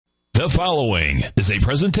The following is a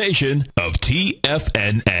presentation of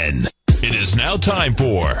TFNN. It is now time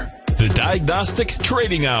for the Diagnostic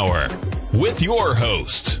Trading Hour with your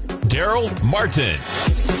host, Darrell Martin.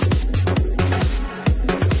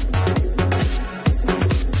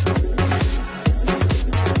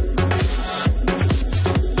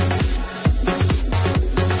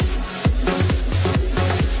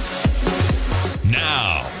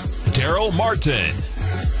 Now, Darrell Martin.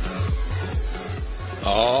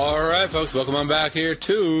 All right, folks, welcome on back here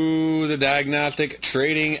to the Diagnostic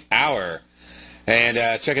Trading Hour.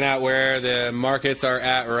 And checking out where the markets are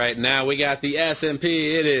at right now, we got the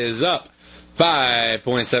S&P, it is up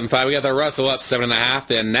 5.75. We got the Russell up 7.5.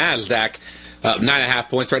 The Nasdaq up 9.5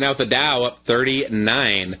 points right now with the Dow up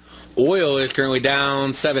 39. Oil is currently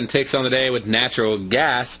down 7 ticks on the day with natural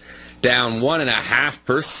gas down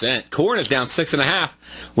 1.5%. Corn is down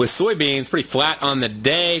 6.5 with soybeans pretty flat on the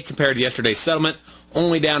day compared to yesterday's settlement.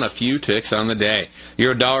 Only down a few ticks on the day.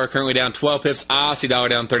 Euro dollar currently down 12 pips. Aussie dollar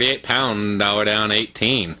down 38. Pound dollar down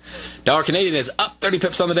 18. Dollar Canadian is up 30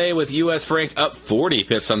 pips on the day with U.S. franc up 40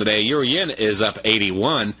 pips on the day. Euro yen is up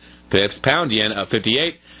 81 pips. Pound yen up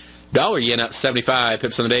 58. Dollar yen up 75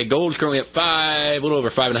 pips on the day. Gold is currently at a little over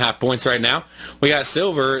 5.5 points right now. We got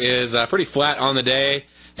silver is pretty flat on the day.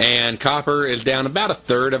 And copper is down about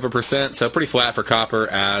 1/3%. So pretty flat for copper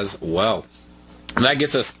as well. And that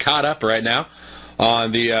gets us caught up right now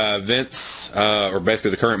on the events, or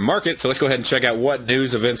basically the current market. So let's go ahead and check out what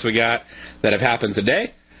news events we got that have happened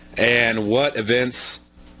today and what events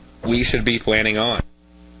we should be planning on.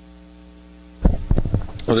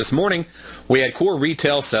 Well, this morning we had core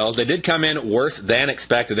retail sales. They did come in worse than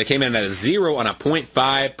expected. They came in at a 0 on a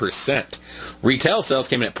 0.5%. Retail sales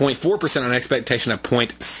came in at 0.4% on an expectation of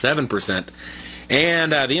 0.7%.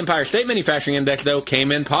 And the Empire State Manufacturing Index, though,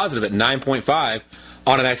 came in positive at 9.5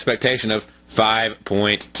 on an expectation of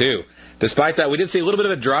 5.2. Despite that, we did see a little bit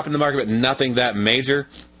of a drop in the market, but nothing that major.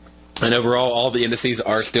 And overall, all the indices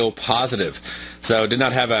are still positive. So did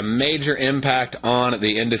not have a major impact on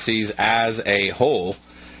the indices as a whole.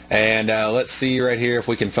 And let's see right here if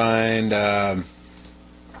we can find a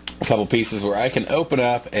couple pieces where I can open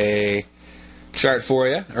up a chart for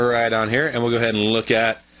you right on here. And we'll go ahead and look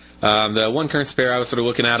at the one currency pair I was sort of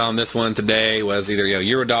looking at on this one today was either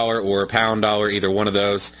euro dollar or pound dollar, either one of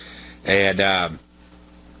those. And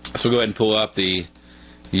so we'll go ahead and pull up the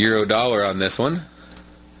euro dollar on this one.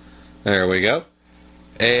 There we go.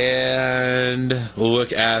 And we'll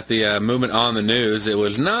look at the movement on the news. It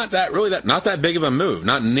was not that big of a move,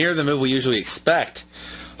 not near the move we usually expect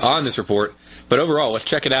on this report. But overall, let's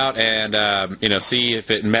check it out and see if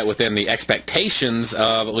it met within the expectations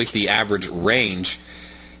of at least the average range.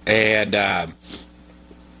 And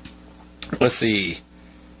let's see.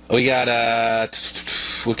 We got,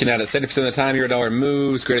 looking at it, 70% of the time, euro dollar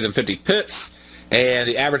moves greater than 50 pips, and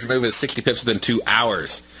the average move is 60 pips within 2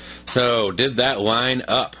 hours. So, did that line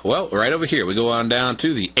up? Well, right over here, we go on down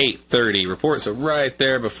to the 8:30 report, so right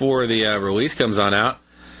there before the release comes on out,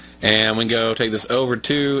 and we can go take this over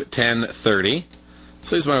to 10:30.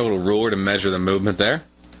 So, use my little ruler to measure the movement there.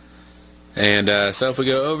 And so if we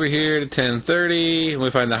go over here to 10:30, we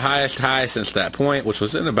find the highest high since that point, which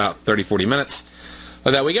was in about 30-40 minutes.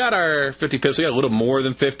 But that we got our 50 pips. We got a little more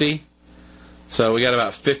than 50. So we got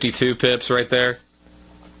about 52 pips right there.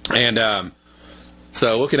 And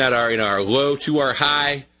so looking at our our low to our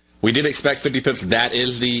high, we did expect 50 pips. That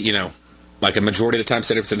is the, like a majority of the time,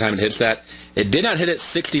 70% of the time it hits that. It did not hit its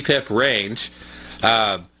 60 pip range.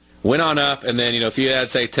 Went on up, and then, if you had,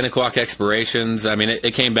 say, 10 o'clock expirations, I mean,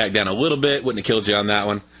 it came back down a little bit. Wouldn't have killed you on that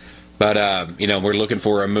one. But, we're looking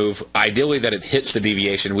for a move, ideally, that it hits the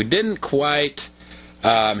deviation. We didn't quite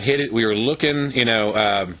hit it. We were looking,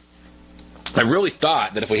 I really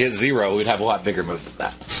thought that if we hit 0, we'd have a lot bigger move than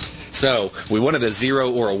that. So we wanted a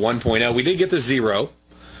 0 or a 1.0. We did get the 0,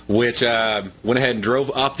 which went ahead and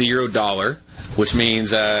drove up the euro dollar, which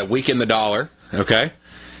means weakened the dollar, okay?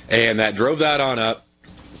 And that drove that on up.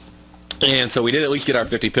 And so we did at least get our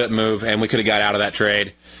 50 pip move, and we could have got out of that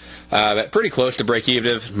trade. But pretty close to break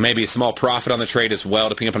even, maybe a small profit on the trade as well,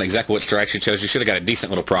 depending upon exactly what strikes you chose. You should have got a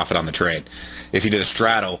decent little profit on the trade if you did a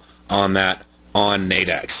straddle on that on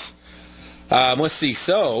Nadex. Let's see.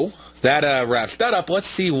 So that wraps that up. Let's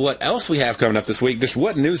see what else we have coming up this week. Just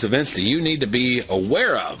what news events do you need to be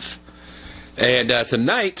aware of? And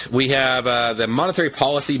tonight we have the monetary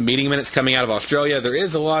policy meeting minutes coming out of Australia. There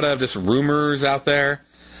is a lot of just rumors out there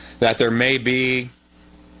that there may be,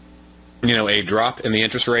 a drop in the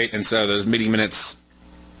interest rate, and so those meeting minutes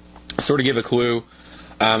sort of give a clue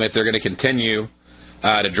if they're going to continue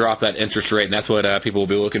to drop that interest rate, and that's what people will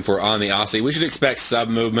be looking for on the Aussie. We should expect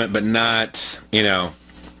sub-movement, but not,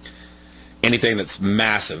 anything that's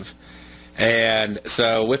massive. And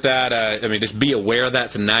so with that, I mean, just be aware of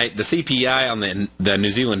that tonight. The CPI on the New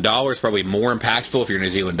Zealand dollar is probably more impactful if you're a New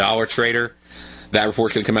Zealand dollar trader. That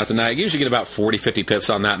report's going to come out tonight. You usually get about 40, 50 pips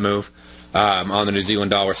on that move on the New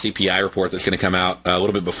Zealand dollar CPI report that's going to come out a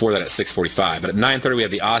little bit before that at 6:45. But at 9:30, we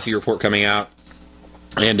have the Aussie report coming out.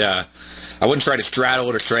 And I wouldn't try to straddle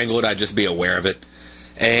it or strangle it. I'd just be aware of it.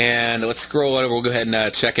 And let's scroll over. We'll go ahead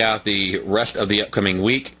and check out the rest of the upcoming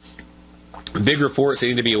week. Big reports you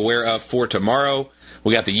need to be aware of for tomorrow.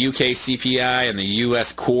 We got the UK CPI and the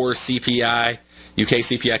US Core CPI. UK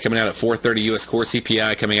CPI coming out at 4:30. US Core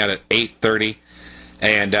CPI coming out at 8:30.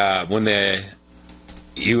 And when the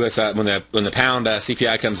pound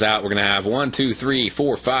CPI comes out, we're going to have 1, 2, 3,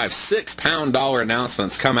 4, 5, 6 pound dollar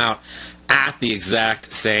announcements come out at the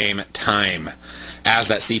exact same time as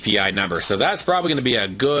that CPI number. So that's probably going to be a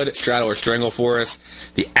good straddle or strangle for us.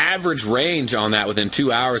 The average range on that within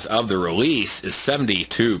 2 hours of the release is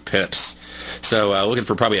 72 pips. So looking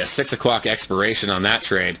for probably a 6 o'clock expiration on that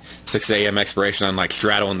trade, 6 a.m. expiration on like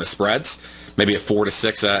straddle and the spreads, maybe a 4 to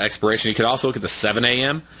 6 expiration. You could also look at the 7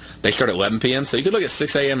 a.m. They start at 11 p.m. So you could look at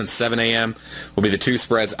 6 a.m. and 7 a.m. will be the two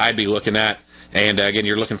spreads I'd be looking at. And again,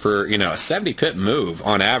 you're looking for a 70 pip move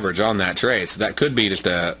on average on that trade. So that could be just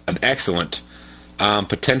an excellent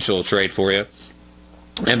potential trade for you.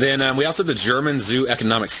 And then we also have the German Zoo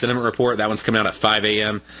Economic Sentiment Report. That one's coming out at 5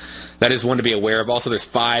 a.m. That is one to be aware of. Also, there's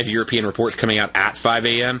 5 European reports coming out at 5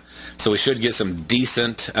 a.m. So we should get some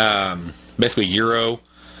decent, basically euro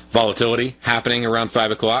volatility happening around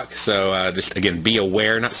 5 o'clock. So just, again, be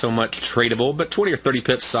aware. Not so much tradable, but 20 or 30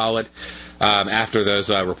 pips solid after those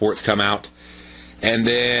reports come out. And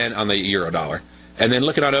then on the euro dollar. And then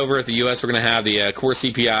looking on over at the U.S., we're going to have the core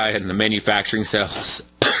CPI and the manufacturing sales,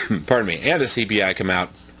 pardon me, and the CPI come out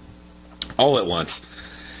all at once.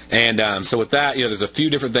 And so with that, there's a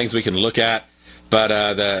few different things we can look at. But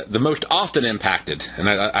the most often impacted, and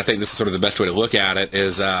I think this is sort of the best way to look at it,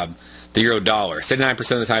 is the euro dollar. 79%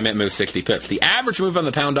 of the time it moves 60 pips. The average move on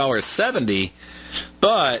the pound dollar is 70,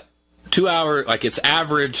 but 2 hour, like its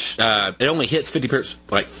average, it only hits 50 pips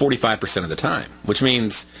like 45% of the time, which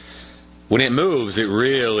means when it moves, it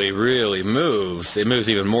really, really moves. It moves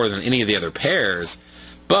even more than any of the other pairs,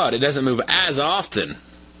 but it doesn't move as often.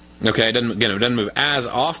 Okay, it doesn't move as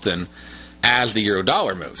often as the euro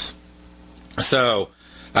dollar moves. So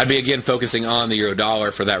I'd be again focusing on the euro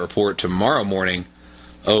dollar for that report tomorrow morning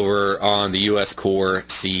over on the U.S. Core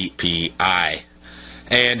CPI.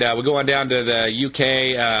 And we'll go on down to the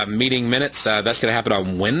UK meeting minutes. That's going to happen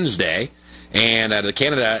on Wednesday. And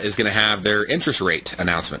Canada is going to have their interest rate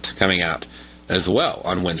announcement coming out as well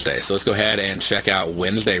on Wednesday. So let's go ahead and check out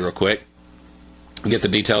Wednesday real quick. Get the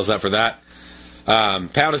details up for that.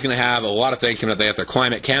 Pound is going to have a lot of things coming up. They got their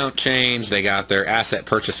climate count change. They got their asset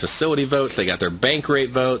purchase facility votes. They got their bank rate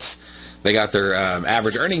votes. They got their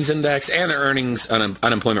average earnings index and their earnings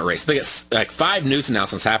unemployment rate. So they get like 5 news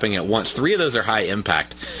announcements happening at once. 3 of those are high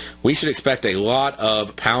impact. We should expect a lot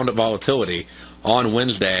of pound volatility on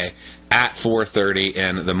Wednesday at 4:30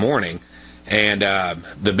 in the morning. And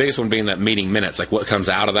the biggest one being that meeting minutes, like what comes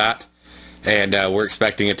out of that. And we're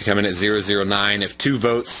expecting it to come in at 0.009. If 2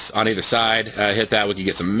 votes on either side hit that, we could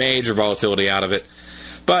get some major volatility out of it.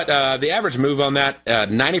 But the average move on that,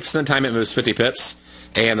 90% of the time it moves 50 pips.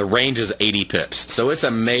 And the range is 80 pips. So it's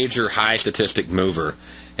a major high statistic mover.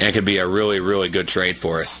 And it could be a really, really good trade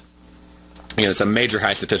for us. It's a major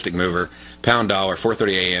high statistic mover. Pound dollar,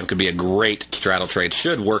 4:30 a.m. could be a great straddle trade.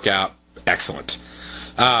 Should work out excellent.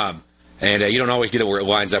 And you don't always get it where it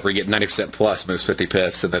lines up where you get 90% plus moves 50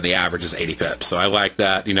 pips, and then the average is 80 pips. So I like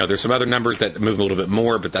that. There's some other numbers that move a little bit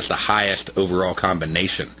more, but that's the highest overall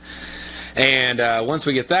combination. And once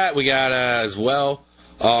we get that, we got as well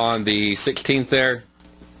on the 16th there.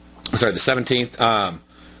 Sorry, the 17th.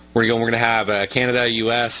 We're going to have Canada,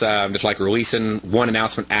 U.S. Just like releasing one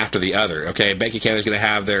announcement after the other. Okay, Bank of Canada is going to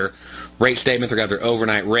have their rate statement. They're going to have their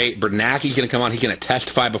overnight rate. Bernanke's going to come on. He's going to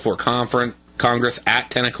testify before Congress at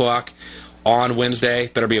 10 o'clock on Wednesday.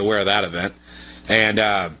 Better be aware of that event. And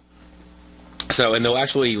and they'll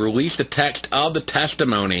actually release the text of the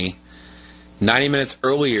testimony 90 minutes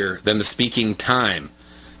earlier than the speaking time.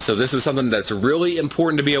 So this is something that's really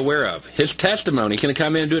important to be aware of. His testimony, he's going to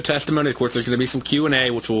come in and do a testimony. Of course, there's going to be some Q&A,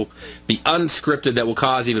 which will be unscripted, that will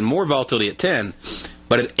cause even more volatility at 10.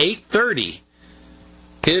 But at 8:30,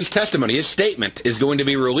 his testimony, his statement, is going to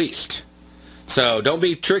be released. So don't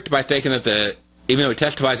be tricked by thinking that even though he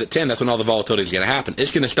testifies at 10, that's when all the volatility is going to happen.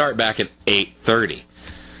 It's going to start back at 8:30.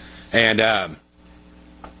 And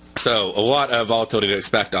so a lot of volatility to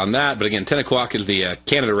expect on that. But again, 10 o'clock is the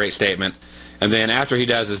Canada rate statement. And then after he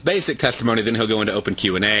does his basic testimony, then he'll go into open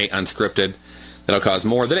Q&A, unscripted. That'll cause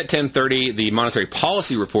more. Then at 10:30, the monetary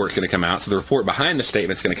policy report is going to come out. So the report behind the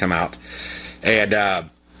statement is going to come out and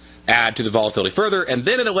add to the volatility further. And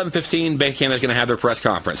then at 11:15, Bank of Canada is going to have their press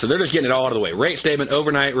conference. So they're just getting it all out of the way. Rate statement,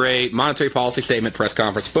 overnight rate, monetary policy statement, press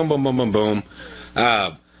conference, boom, boom, boom, boom, boom.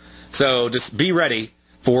 So just be ready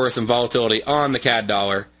for some volatility on the CAD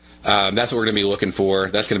dollar. That's what we're going to be looking for.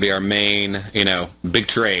 That's going to be our main, big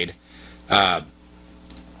trade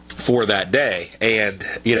for that day. And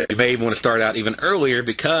you may even want to start out even earlier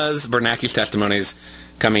because Bernanke's testimony is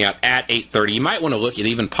coming out at 8:30. You might want to look at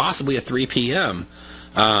even possibly a 3 p.m.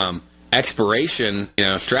 Expiration,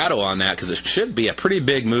 straddle on that, because it should be a pretty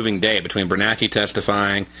big moving day between Bernanke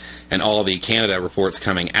testifying and all the Canada reports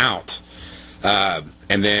coming out.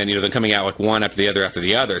 And then, they're coming out like one after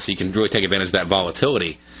the other, so you can really take advantage of that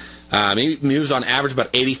volatility. It moves on average about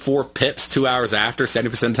 84 pips 2 hours after.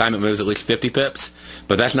 70% of the time it moves at least 50 pips,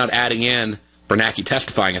 but that's not adding in Bernanke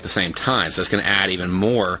testifying at the same time, so it's going to add even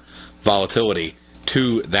more volatility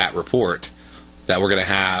to that report that we're going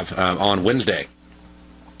to have on Wednesday.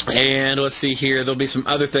 And let's see here, there'll be some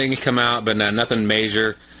other things come out, but nothing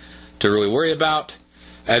major to really worry about.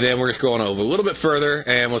 And then we're just going over a little bit further,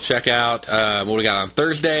 and we'll check out what we got on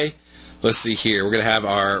Thursday. Let's see here. We're going to have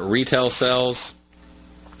our retail sales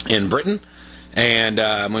in Britain, and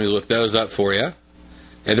I'm going to look those up for you.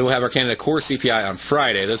 And then we'll have our Canada core CPI on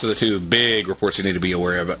Friday. Those are the two big reports you need to be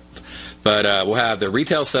aware of. But we'll have the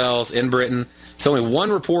retail sales in Britain. It's only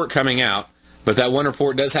one report coming out, but that one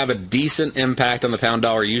report does have a decent impact on the pound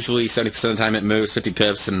dollar. Usually 70% of the time it moves 50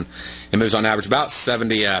 pips, and it moves on average about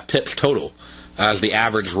 70 pips total as the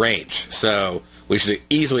average range. So we should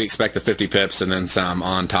easily expect the 50 pips and then some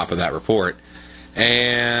on top of that report.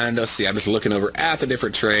 And let's see, I'm just looking over at the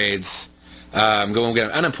different trades. Going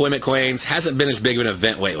to unemployment claims. Hasn't been as big of an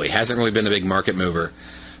event lately. Hasn't really been a big market mover.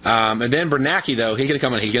 And then Bernanke, though, he's going to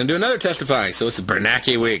come in. He's going to do another testifying. So it's a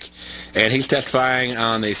Bernanke week. And he's testifying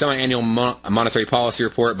on the semi-annual monetary policy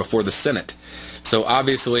report before the Senate. So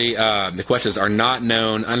obviously the questions are not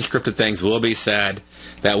known. Unscripted things will be said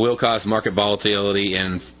that will cause market volatility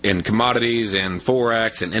in commodities and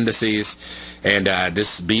Forex and indices. And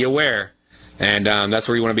just be aware. And that's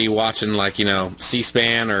where you want to be watching, like,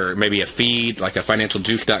 C-SPAN or maybe a feed, like a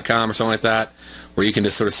financialjuice.com or something like that, where you can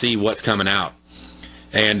just sort of see what's coming out.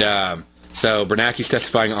 And so Bernanke's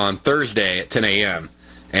testifying on Thursday at 10 a.m.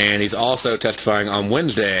 And he's also testifying on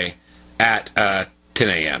Wednesday at 10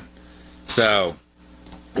 a.m. So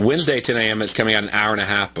Wednesday, 10 a.m., it's coming out an hour and a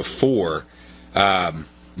half before.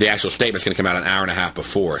 The actual statement's going to come out an hour and a half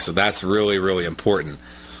before. So that's really, really important.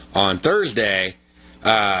 On Thursday,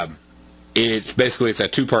 it's a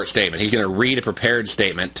two-part statement. He's going to read a prepared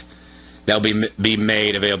statement that will be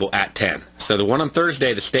made available at 10. So the one on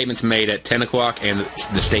Thursday, the statement's made at 10 o'clock, and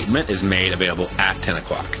the statement is made available at 10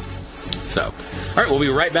 o'clock. So, all right, we'll be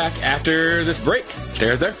right back after this break.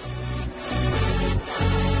 Stay right there.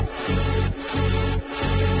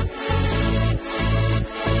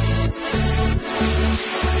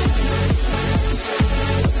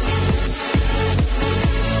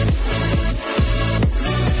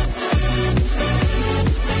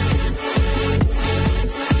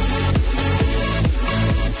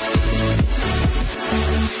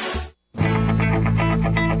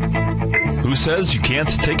 Who says you can't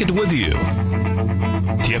take it with you?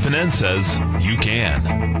 TFNN says you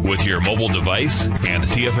can. With your mobile device and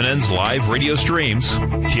TFNN's live radio streams,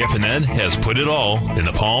 TFNN has put it all in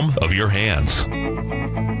the palm of your hands.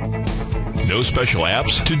 No special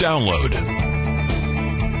apps to download.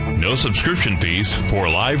 No subscription fees for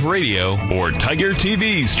live radio or Tiger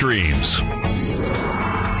TV streams.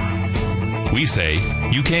 We say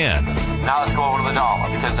you can. Now let's go over to the dollar,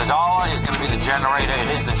 because the dollar is going to be the generator. It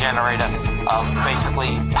is the generator of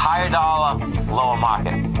basically higher dollar, lower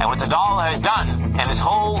market. And what the dollar has done, and this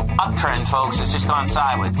whole uptrend, folks, has just gone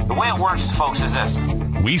sideways. The way it works, folks, is this.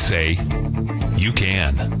 We say you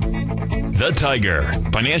can. The Tiger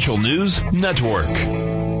Financial News Network.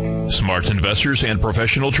 Smart investors and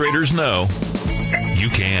professional traders know you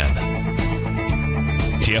can.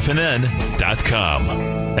 TFNN.com.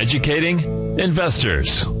 Educating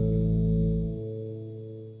investors.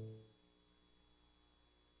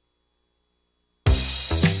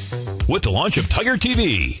 with the launch of Tiger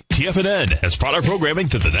TV. TFNN has brought our programming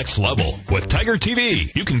to the next level. With Tiger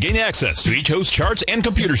TV, you can gain access to each host's charts and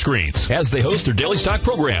computer screens as they host their daily stock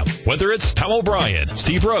program. Whether it's Tom O'Brien,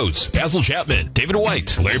 Steve Rhodes, Basil Chapman, David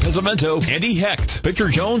White, Larry Pezzamento, Andy Hecht, Victor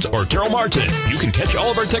Jones, or Darrell Martin, you can catch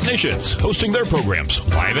all of our technicians hosting their programs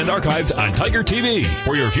live and archived on Tiger TV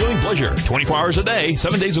for your viewing pleasure 24 hours a day,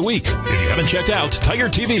 7 days a week. If you haven't checked out Tiger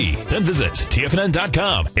TV, then visit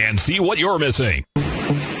TFNN.com and see what you're missing.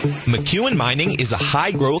 McEwen Mining is a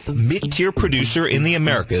high-growth, mid-tier producer in the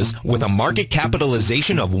Americas with a market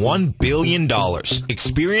capitalization of $1 billion.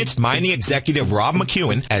 Experienced mining executive Rob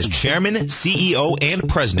McEwen, as chairman, CEO, and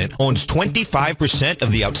president, owns 25%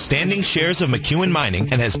 of the outstanding shares of McEwen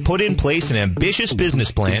Mining and has put in place an ambitious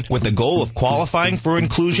business plan with the goal of qualifying for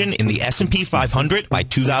inclusion in the S&P 500 by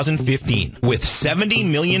 2015. With $70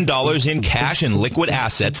 million in cash and liquid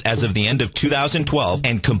assets as of the end of 2012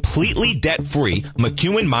 and completely debt-free,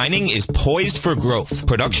 McEwen Mining is poised for growth.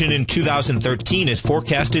 Production in 2013 is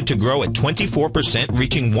forecasted to grow at 24%,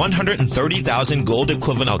 reaching 130,000 gold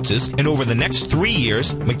equivalent ounces. And over the next 3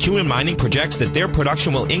 years, McEwen Mining projects that their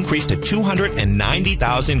production will increase to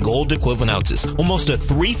 290,000 gold equivalent ounces, almost a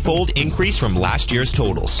threefold increase from last year's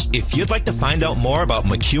totals. If you'd like to find out more about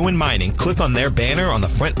McEwen Mining, click on their banner on the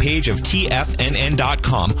front page of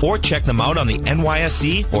TFNN.com or check them out on the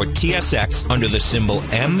NYSE or TSX under the symbol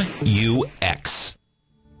MUX.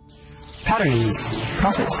 Patterns,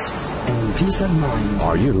 profits, and peace of mind.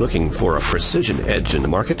 Are you looking for a precision edge in the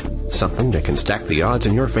market? Something that can stack the odds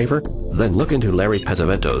in your favor? Then look into Larry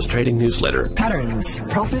Pezzamento's trading newsletter. Patterns,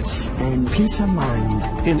 profits, and peace of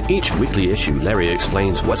mind. In each weekly issue, Larry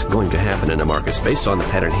explains what's going to happen in the markets based on the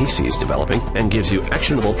pattern he sees developing and gives you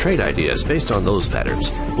actionable trade ideas based on those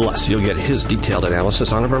patterns. Plus, you'll get his detailed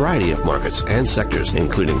analysis on a variety of markets and sectors,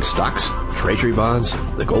 including stocks, treasury bonds,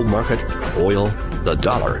 the gold market, oil, the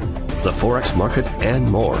dollar, the Forex market, and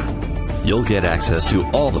more. You'll get access to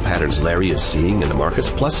all the patterns Larry is seeing in the markets,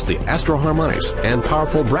 plus the Astro Harmonics and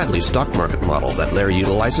powerful Bradley stock market model that Larry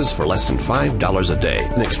utilizes for less than $5 a day.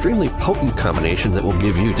 An extremely potent combination that will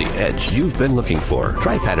give you the edge you've been looking for.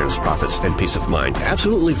 Try Patterns, Profits, and Peace of Mind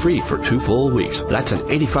absolutely free for 2 full weeks. That's an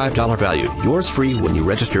 $85 value. Yours free when you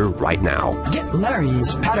register right now. Get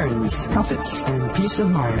Larry's Patterns, Profits, and Peace of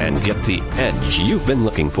Mind. And get the edge you've been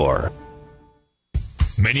looking for.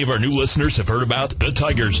 Many of our new listeners have heard about the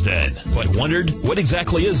Tiger's Den, but wondered, what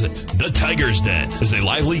exactly is it? The Tiger's Den is a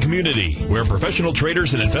lively community where professional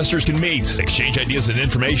traders and investors can meet, exchange ideas and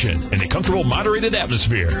information in a comfortable, moderated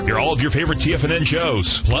atmosphere. Hear all of your favorite TFNN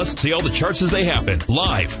shows, plus see all the charts as they happen,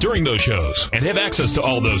 live during those shows, and have access to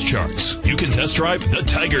all those charts. You can test drive the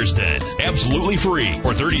Tiger's Den, absolutely free,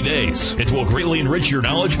 for 30 days. It will greatly enrich your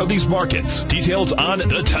knowledge of these markets. Details on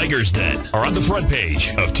the Tiger's Den are on the front page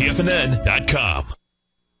of TFNN.com.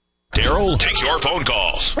 Darrell takes your phone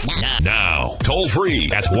calls now. Toll free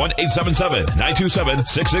at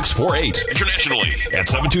 1-877-927-6648. Internationally at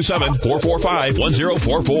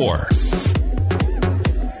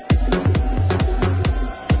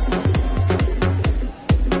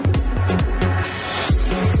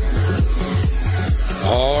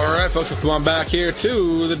All right, folks, we'll come on back here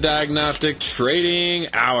to the Diagnostic Trading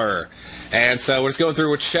Hour. And so we're just going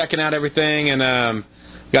through, we're checking out everything, and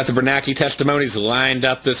got the Bernanke testimonies lined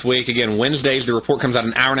up this week. Again, Wednesdays, the report comes out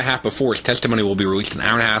an hour and a half before. His testimony will be released an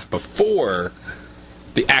hour and a half before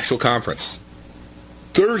the actual conference.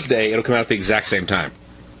 Thursday, it'll come out at the exact same time.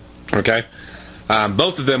 Okay?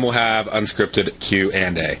 Both of them will have unscripted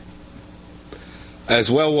Q&A. As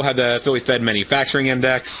well, we'll have the Philly Fed Manufacturing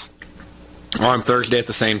Index on Thursday at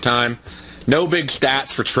the same time. No big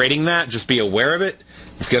stats for trading that. Just be aware of it.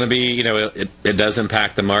 It's going to be, it does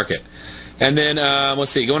impact the market. And then, let's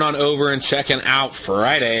see, going on over and checking out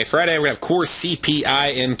Friday. Friday, we have core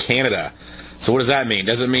CPI in Canada. So what does that mean?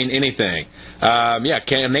 Doesn't mean anything.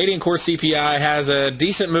 Canadian core CPI has a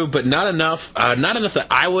decent move, but not enough that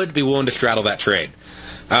I would be willing to straddle that trade.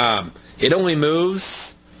 It only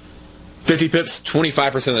moves 50 pips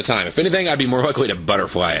 25% of the time. If anything, I'd be more likely to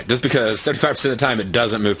butterfly it, just because 75% of the time it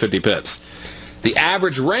doesn't move 50 pips. The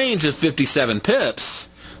average range is 57 pips.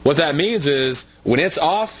 What that means is when it's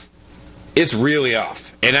off, it's really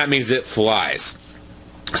off, and that means it flies.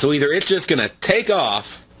 So either it's just going to take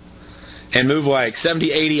off and move like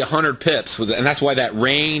 70, 80, 100 pips, and that's why that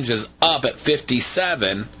range is up at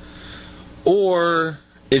 57, or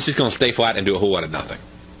it's just going to stay flat and do a whole lot of nothing.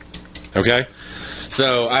 Okay?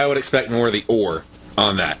 So I would expect more of the or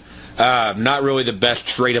on that. Not really the best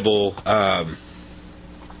tradable,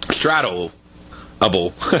 straddleable,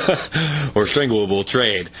 or stringable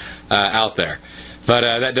trade out there. But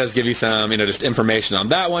that does give you some, just information on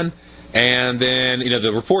that one. And then,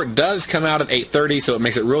 the report does come out at 8:30, so it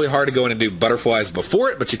makes it really hard to go in and do butterflies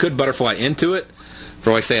before it, but you could butterfly into it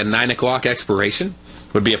for, like, say, a 9 o'clock expiration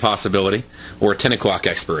would be a possibility, or a 10 o'clock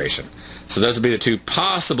expiration. So those would be the two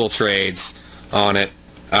possible trades on it,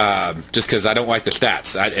 just because I don't like the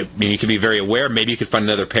stats. I mean, you can be very aware. Maybe you could find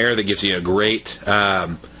another pair that gives you a great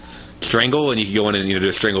strangle, and you can go in and do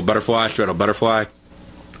a strangle butterfly, straddle butterfly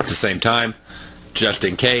at the same time, just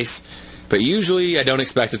in case. But usually I don't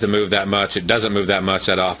expect it to move that much. It doesn't move that much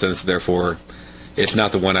that often, so therefore it's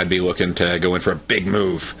not the one I'd be looking to go in for a big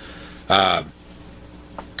move.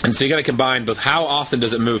 And so you got to combine both how often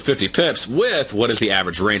does it move 50 pips with what is the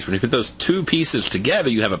average range. When you put those two pieces together,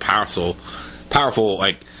 you have a powerful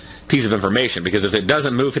like piece of information. Because if it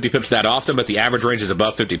doesn't move 50 pips that often, but the average range is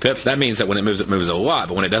above 50 pips, that means that when it moves a lot.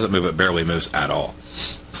 But when it doesn't move, it barely moves at all.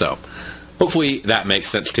 So hopefully that makes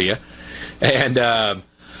sense to you. And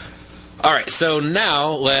all right, so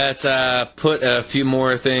now let's put a few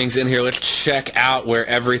more things in here. Let's check out where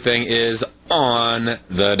everything is on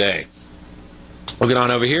the day. Looking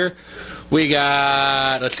on over here, we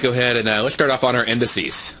got, let's go ahead and let's start off on our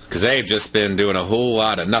indices, because they've just been doing a whole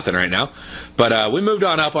lot of nothing right now. But we moved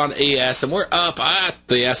on up on ES, and we're up at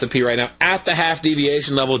the S&P right now at the half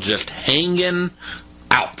deviation level, just hanging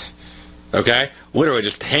out. Okay? Literally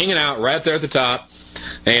just hanging out right there at the top.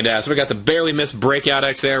 And so we got the barely missed breakout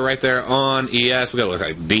X there right there on ES. We got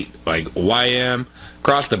like YM.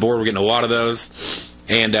 Across the board, we're getting a lot of those.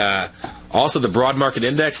 And also the broad market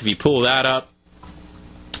index, if you pull that up.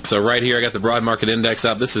 So right here, I got the broad market index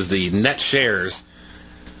up. This is the net shares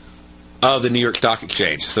of the New York Stock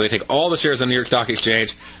Exchange. So they take all the shares on the New York Stock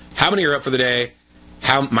Exchange, how many are up for the day,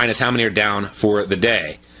 minus how many are down for the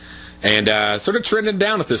day. And sort of trending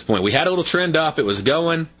down at this point. We had a little trend up. It was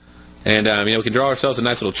going. And, we can draw ourselves a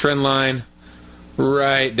nice little trend line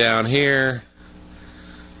right down here.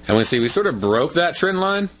 And we see we sort of broke that trend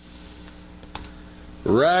line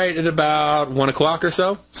right at about 1 o'clock or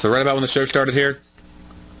so. So right about when the show started here.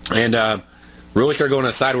 And really started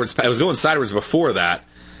going sideways. It was going sideways before that.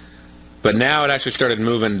 But now it actually started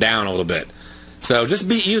moving down a little bit. So just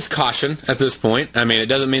use caution at this point. I mean, it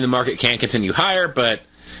doesn't mean the market can't continue higher, but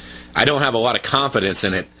I don't have a lot of confidence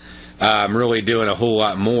in it. I'm really doing a whole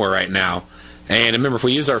lot more right now. And remember, if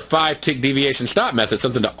we use our 5-tick deviation stop method,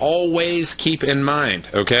 something to always keep in mind,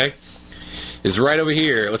 okay, is right over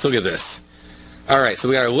here. Let's look at this. All right, so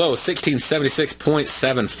we got our low,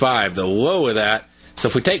 1676.75, the low of that. So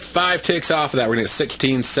if we take 5 ticks off of that, we're going to get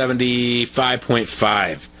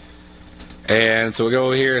 1675.5. And so we go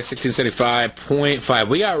over here, 1675.5.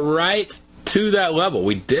 We got right to that level.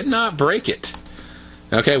 We did not break it.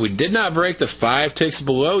 Okay, we did not break the 5 ticks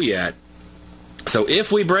below yet. So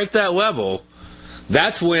if we break that level,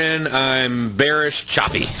 that's when I'm bearish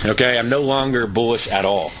choppy. Okay, I'm no longer bullish at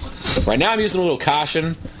all. Right now I'm using a little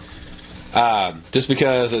caution, just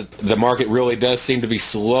because the market really does seem to be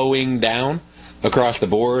slowing down across the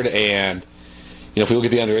board. And if we look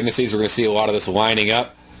at the other indices, we're going to see a lot of this lining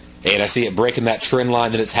up. And I see it breaking that trend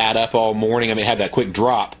line that it's had up all morning. I mean, it had that quick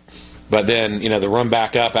drop. But then, the run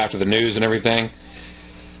back up after the news and everything.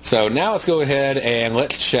 So now let's go ahead and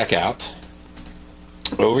let's check out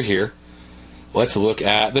over here. Let's look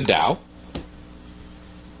at the Dow.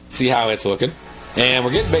 See how it's looking. And we're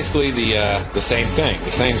getting basically the same thing,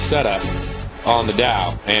 the same setup on the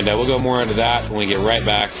Dow. And we'll go more into that when we get right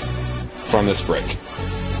back from this break.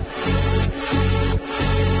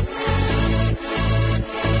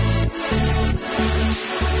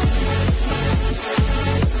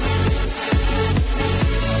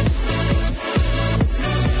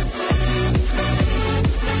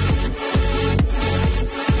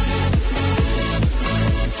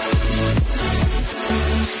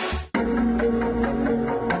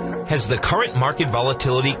 Has the current market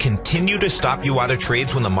volatility continued to stop you out of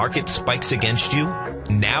trades when the market spikes against you?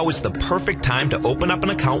 Now is the perfect time to open up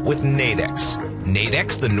an account with Nadex.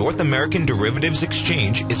 Nadex, the North American Derivatives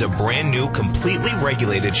Exchange, is a brand new, completely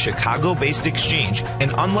regulated Chicago-based exchange,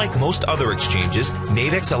 and unlike most other exchanges,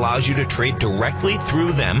 Nadex allows you to trade directly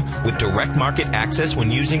through them with direct market access when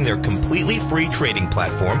using their completely free trading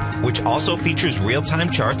platform, which also features real-time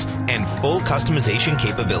charts and full customization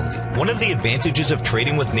capability. One of the advantages of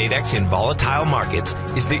trading with Nadex in volatile markets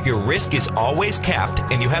is that your risk is always capped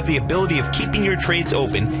and you have the ability of keeping your trades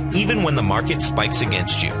open even when the market spikes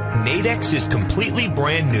against you. Nadex is completely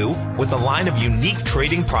brand new with a line of unique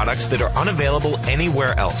trading products that are unavailable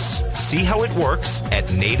anywhere else. See how it works at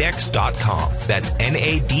nadex.com. That's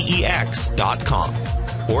Nadex.com.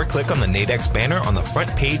 Or click on the Nadex banner on the front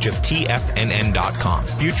page of TFNN.com.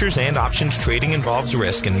 Futures and options trading involves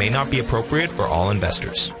risk and may not be appropriate for all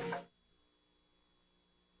investors.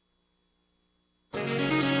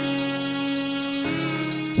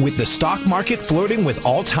 With the stock market flirting with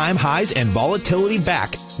all-time highs and volatility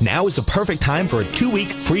back, now is the perfect time for a 2-week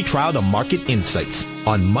free trial to Market Insights.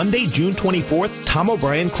 On Monday, June 24th, Tom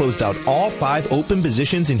O'Brien closed out all 5 open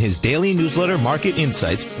positions in his daily newsletter Market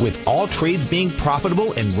Insights, with all trades being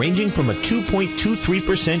profitable and ranging from a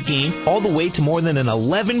 2.23% gain all the way to more than an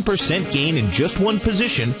 11% gain in just one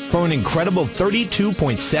position, for an incredible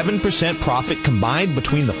 32.7% profit combined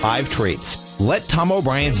between the 5 trades. Let Tom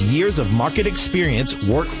O'Brien's years of market experience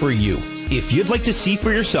work for you. If you'd like to see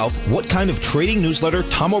for yourself what kind of trading newsletter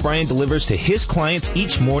Tom O'Brien delivers to his clients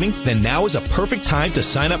each morning, then now is a perfect time to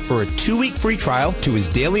sign up for a 2-week free trial to his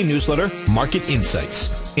daily newsletter, Market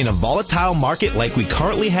Insights. In a volatile market like we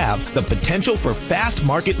currently have, the potential for fast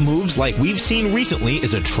market moves like we've seen recently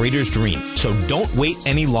is a trader's dream. So don't wait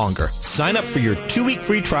any longer. Sign up for your 2-week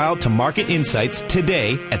free trial to Market Insights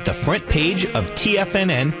today at the front page of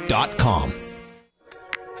TFNN.com.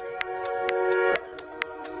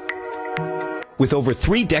 With over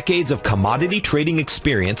 3 decades of commodity trading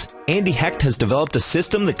experience, Andy Hecht has developed a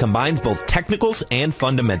system that combines both technicals and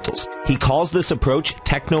fundamentals. He calls this approach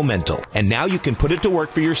Technomental, and now you can put it to work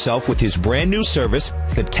for yourself with his brand new service,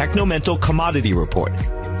 the Technomental Commodity Report.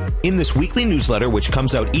 In this weekly newsletter, which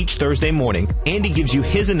comes out each Thursday morning, Andy gives you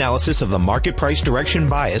his analysis of the market price direction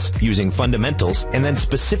bias using fundamentals, and then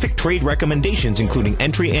specific trade recommendations including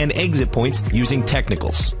entry and exit points using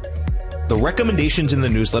technicals. The recommendations in the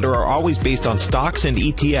newsletter are always based on stocks and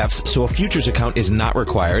ETFs, so a futures account is not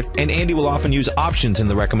required, and Andy will often use options in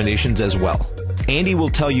the recommendations as well. Andy will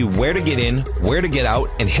tell you where to get in, where to get out,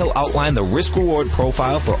 and he'll outline the risk-reward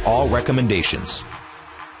profile for all recommendations.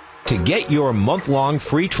 To get your month-long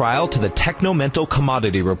free trial to the Technomental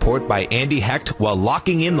Commodity Report by Andy Hecht while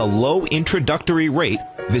locking in the low introductory rate,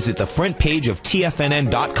 visit the front page of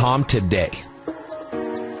TFNN.com today.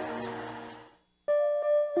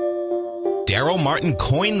 Darrell Martin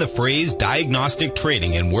coined the phrase diagnostic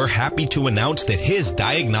trading, and we're happy to announce that his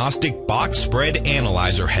Diagnostic Box Spread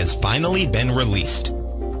Analyzer has finally been released.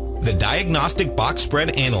 The Diagnostic Box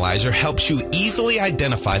Spread Analyzer helps you easily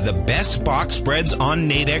identify the best box spreads on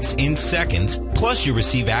Nadex in seconds, plus you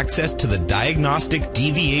receive access to the diagnostic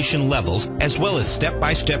deviation levels, as well as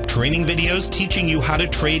step-by-step training videos teaching you how to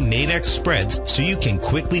trade Nadex spreads so you can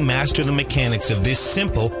quickly master the mechanics of this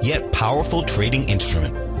simple yet powerful trading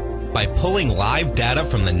instrument. By pulling live data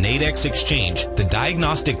from the Nadex exchange, the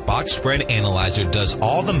Diagnostic Box Spread Analyzer does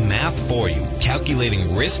all the math for you,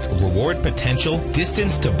 calculating risk, reward potential,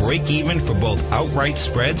 distance to break even for both outright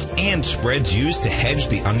spreads and spreads used to hedge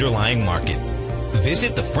the underlying market.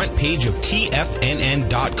 Visit the front page of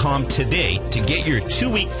TFNN.com today to get your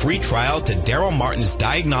 2-week free trial to Darrell Martin's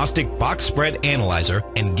Diagnostic Box Spread Analyzer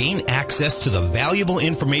and gain access to the valuable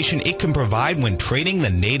information it can provide when trading the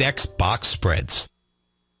Nadex box spreads.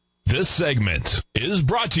 This segment is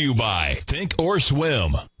brought to you by Think or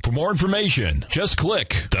Swim. For more information, just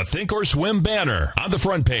click the Think or Swim banner on the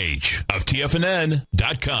front page of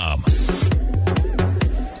TFNN.com.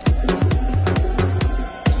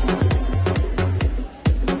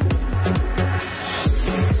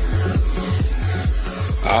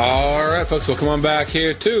 All right, folks, welcome on back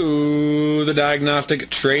here to the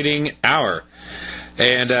Diagnostic Trading Hour.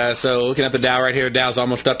 And so looking at the Dow right here, Dow's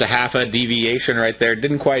almost up to half a deviation right there.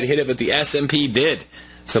 Didn't quite hit it, but the S&P did.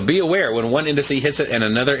 So be aware when one indice hits it and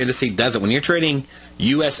another indice doesn't. When you're trading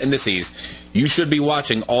U.S. indices, you should be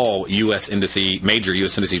watching all U.S. indice, major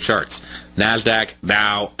U.S. indice charts. NASDAQ,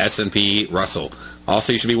 Dow, S&P, Russell.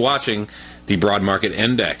 Also, you should be watching the broad market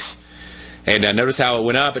index. And notice how it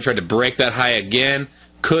went up. It tried to break that high again.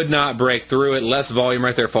 Could not break through it. Less volume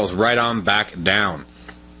right there. Falls right on back down.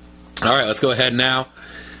 All right, let's go ahead now.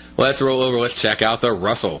 Let's roll over. Let's check out the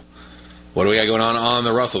Russell. What do we got going on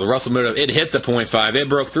the Russell? The Russell moved up. It hit the 0.5. It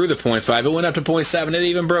broke through the 0.5. It went up to 0.7. It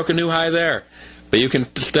even broke a new high there. But you can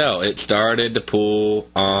tell it started to pull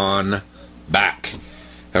on back.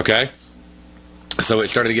 Okay? So it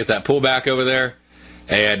started to get that pullback over there.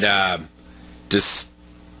 And just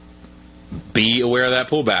be aware of that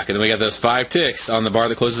pullback. And then we got those 5 ticks on the bar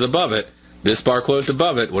that closes above it. This bar closed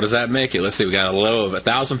above it. What does that make it? Let's see. We got a low of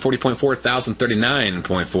 1,040.4,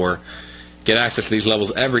 1,039.4. Get access to these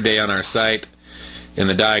levels every day on our site in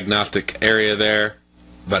the diagnostic area there.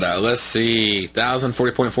 But let's see.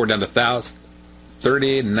 1,040.4 down to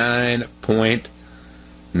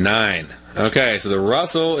 1,039.9. Okay, so the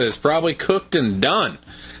Russell is probably cooked and done.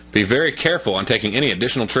 Be very careful on taking any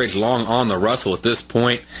additional trades long on the Russell at this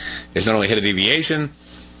point. It's not only hit a deviation,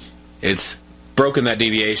 it's broken that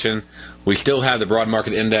deviation. We still have the broad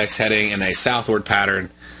market index heading in a southward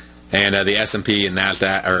pattern, and the S&P and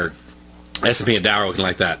NASDAQ, or S&P and Dow are looking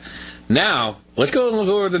like that. Now, let's go and look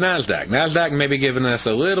over the Nasdaq. Nasdaq maybe giving us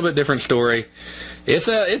a little bit different story.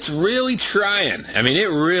 It's really trying. I mean, it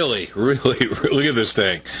really, look at this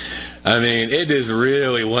thing. I mean, it just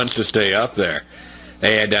really wants to stay up there.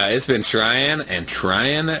 And it's been trying and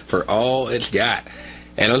trying for all it's got.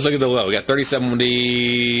 And let's look at the low. We got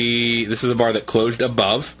 3070. This is the bar that closed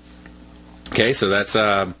above. Okay, so that's,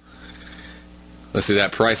 let's see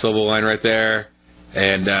that price level line right there.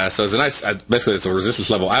 And so it's a nice, basically it's a resistance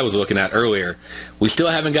level I was looking at earlier. We still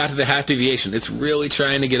haven't got to the half deviation. It's really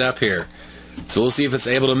trying to get up here. So we'll see if it's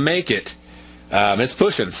able to make it. It's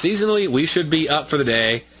pushing. Seasonally, we should be up for the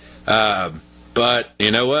day. But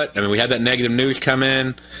you know what? I mean, we had that negative news come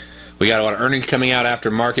in. We got a lot of earnings coming out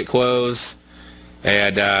after market close.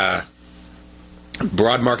 And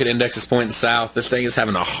broad market index is pointing south. This thing is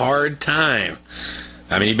having a hard time.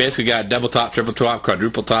 I mean, you basically got double top, triple top,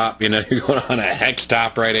 quadruple top. You know, you're going on a hex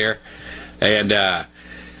top right here. And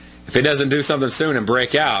if it doesn't do something soon and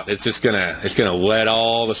break out, it's just gonna let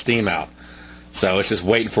all the steam out. So it's just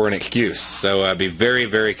waiting for an excuse. So be very,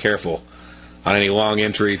 very careful on any long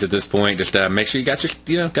entries at this point. Just make sure you got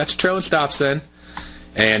your trailing stops in,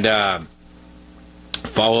 and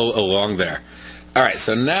follow along there. All right,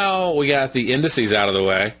 so now we got the indices out of the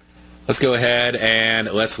way. Let's go ahead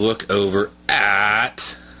and let's look over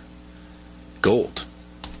at gold.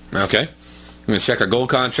 Okay, I'm going to check our gold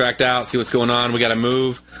contract out, see what's going on. We got to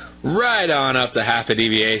move right on up to half a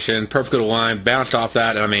deviation. Perfect little line, bounced off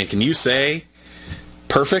that. And I mean, can you say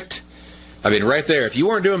perfect? I mean, right there. If you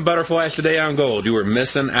weren't doing butterflies today on gold, you were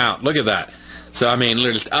missing out. Look at that. So, I mean,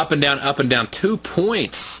 literally just up and down, 2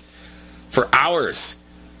 points for hours.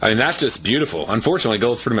 I mean, that's just beautiful. Unfortunately,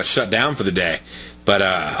 gold's pretty much shut down for the day. But,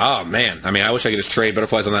 oh, man. I mean, I wish I could just trade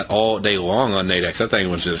butterflies on that all day long on Nadex. That thing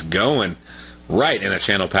was just going right in a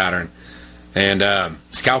channel pattern. And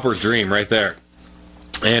scalper's dream right there.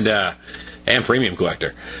 And premium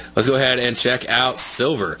collector. Let's go ahead and check out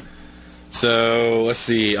silver. So, let's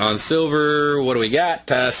see. On silver, what do we got?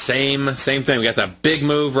 Same thing. We got that big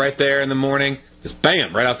move right there in the morning. Just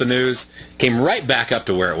bam, right out the news. Came right back up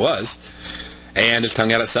to where it was. And just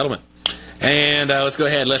hung out at settlement. And let's go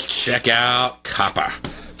ahead. Let's check out copper.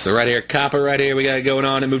 So right here, copper right here, we got it going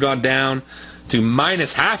on. It moved on down to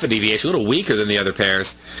minus half a deviation, a little weaker than the other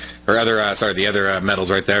pairs, or the other metals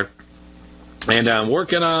right there. And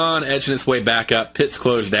working on edging its way back up. Pit's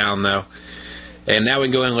closed down though. And now we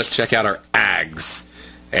can go in and let's check out our ags.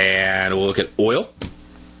 And we'll look at oil.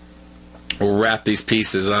 We'll wrap these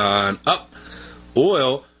pieces on up.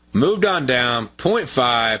 Oil moved on down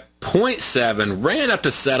 0.5, 0.7, ran up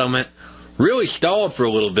to settlement, really stalled for a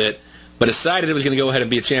little bit, but decided it was going to go ahead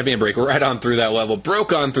and be a champion break right on through that level,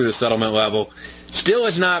 broke on through the settlement level, still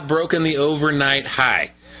has not broken the overnight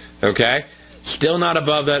high, okay? Still not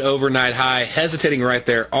above that overnight high, hesitating right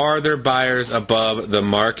there. Are there buyers above the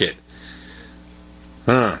market?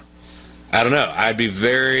 I don't know. I'd be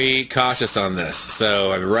very cautious on this.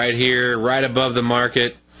 So I'm right here, right above the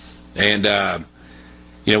market, and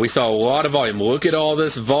we saw a lot of volume. Look at all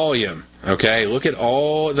this volume, okay? Look at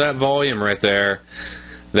all that volume right there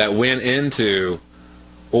that went into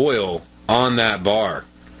oil on that bar.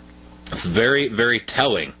 It's very, very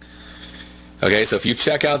telling. Okay, so if you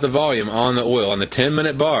check out the volume on the oil, on the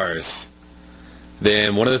 10-minute bars,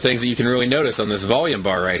 then one of the things that you can really notice on this volume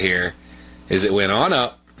bar right here is it went on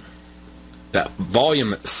up, that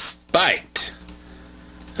volume spiked.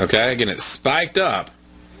 Okay, again, it spiked up,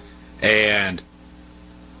 and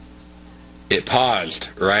it paused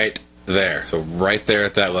right there. So right there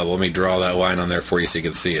at that level. Let me draw that line on there for you so you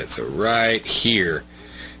can see it. So right here.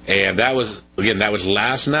 And that was, again, that was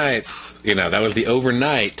last night's, that was the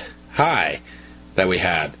overnight high that we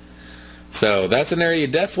had. So that's an area you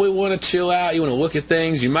definitely want to chill out. You want to look at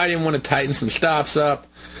things. You might even want to tighten some stops up.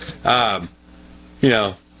 You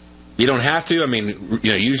don't have to. I mean,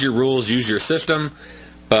 use your rules, use your system.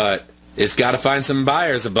 But it's got to find some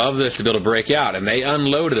buyers above this to be able to break out. And they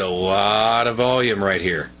unloaded a lot of volume right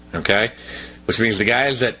here, okay? Which means the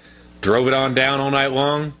guys that drove it on down all night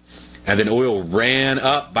long, and then oil ran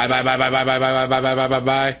up, buy,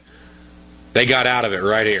 they got out of it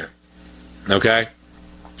right here, okay?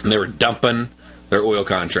 And they were dumping their oil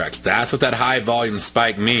contracts. That's what that high volume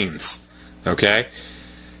spike means, okay?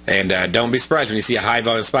 And don't be surprised when you see a high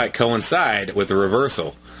volume spike coincide with a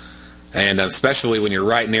reversal. And especially when you're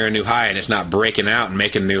right near a new high and it's not breaking out and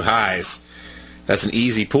making new highs, that's an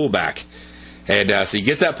easy pullback. And so you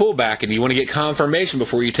get that pullback, and you want to get confirmation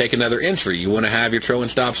before you take another entry. You want to have your trailing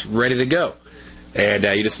stops ready to go, and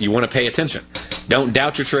you want to pay attention. Don't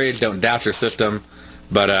doubt your trades, don't doubt your system,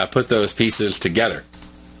 but put those pieces together.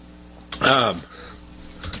 All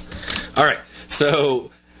right,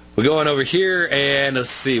 so We go on over here, and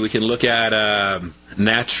let's see. We can look at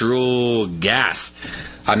natural gas.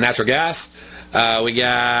 On natural gas, we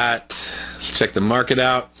got, let's check the market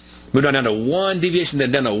out. Moved on down to 1 deviation,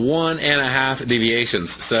 then down to 1.5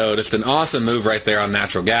 deviations. So just an awesome move right there on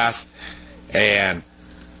natural gas. And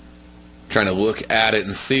trying to look at it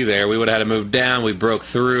and see there. We would have had to move down. We broke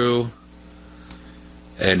through.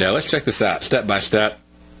 And let's check this out step by step.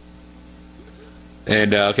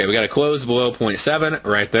 And, okay, we got to close below 0.7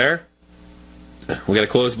 right there. We got to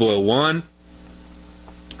close below 1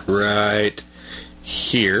 right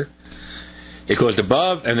here. It closed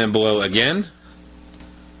above and then below again.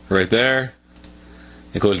 Right there.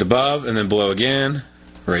 It closed above and then below again.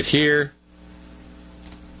 Right here.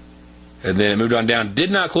 And then it moved on down.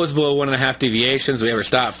 Did not close below 1.5 deviations. We have our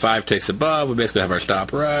stop 5 ticks above. We basically have our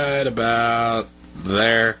stop right about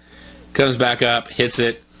there. Comes back up, hits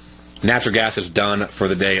it. Natural gas is done for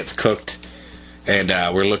the day. It's cooked. And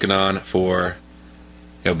we're looking on for,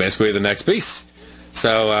 basically the next piece.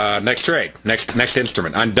 So next trade, next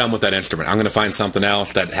instrument. I'm done with that instrument. I'm going to find something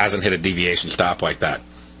else that hasn't hit a deviation stop like that.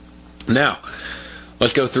 Now,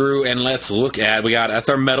 let's go through and let's look at, that's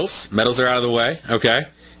our metals. Metals are out of the way, okay?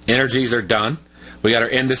 Energies are done. We got our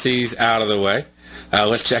indices out of the way.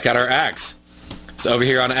 Let's check out our ags. So over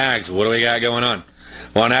here on ags, what do we got going on?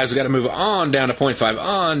 Well, on ags, we got to move on down to 0.5,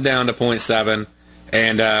 on down to 0.7,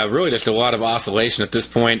 and really just a lot of oscillation at this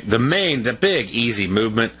point. The big, easy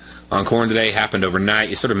movement on corn today happened overnight.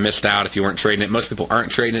 You sort of missed out if you weren't trading it. Most people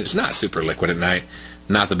aren't trading it. It's not super liquid at night.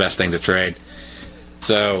 Not the best thing to trade.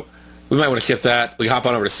 So we might want to skip that. We hop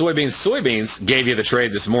on over to soybeans. Soybeans gave you the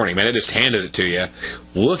trade this morning. Man, it just handed it to you.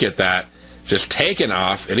 Look at that. Just taking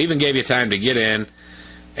off. It even gave you time to get in.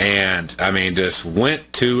 And, just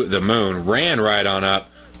went to the moon. Ran right on up.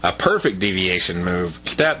 A perfect deviation move.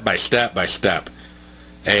 Step by step by step.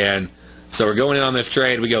 And so we're going in on this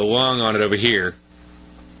trade. We go long on it over here.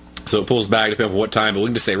 So it pulls back depending on what time. But we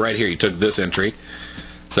can just say right here you took this entry.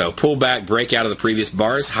 So pull back, break out of the previous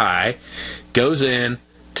bar's high. Goes in.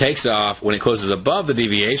 Takes off. When it closes above the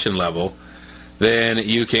deviation level, then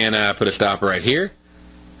you can put a stop right here.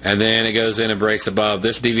 And then it goes in and breaks above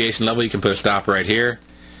this deviation level. You can put a stop right here.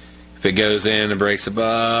 If it goes in and breaks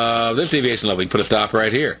above this deviation level, you can put a stop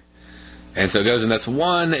right here. And so it goes in. That's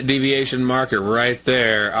 1 deviation marker right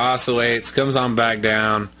there. Oscillates, comes on back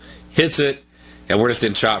down, hits it, and we're just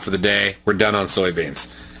in chop for the day. We're done on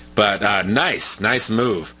soybeans. But nice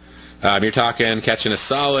move. You're talking catching a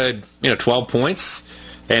solid 12 points.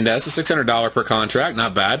 And that's a $600 per contract.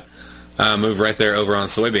 Not bad. Move right there over on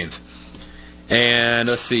soybeans. And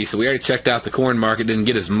let's see. So we already checked out the corn market. Didn't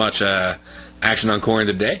get as much action on corn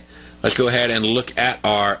today. Let's go ahead and look at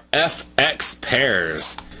our FX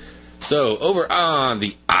pairs. So over on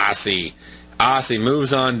the Aussie. Aussie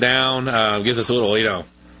moves on down. Gives us a little,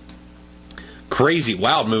 crazy,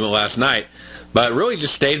 wild movement last night. But really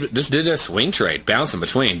just did a swing trade. Bouncing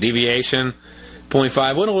between. Deviation.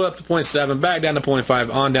 0.5, went up to 0.7, back down to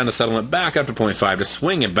 0.5, on down to settlement, back up to 0.5, just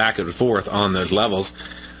swinging back and forth on those levels.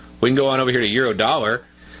 We can go on over here to euro dollar,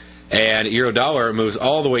 and euro dollar moves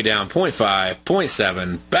all the way down 0.5,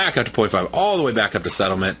 0.7, back up to 0.5, all the way back up to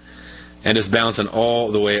settlement, and just bouncing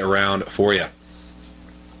all the way around for you.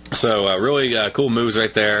 So really cool moves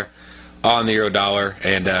right there on the euro dollar,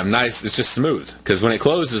 and nice. It's just smooth because when it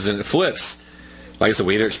closes and it flips, like I said,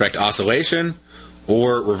 we either expect oscillation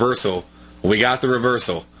or reversal. We got the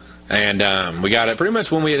reversal, and we got it pretty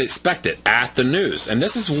much when we had expected at the news. And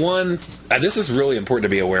this is this is really important to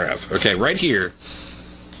be aware of. Okay, right here,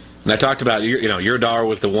 and I talked about euro dollar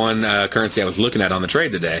was the one currency I was looking at on the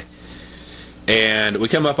trade today, and we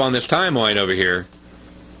come up on this timeline over here,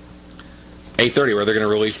 8:30, where they're going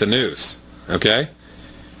to release the news. Okay,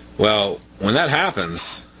 well, when that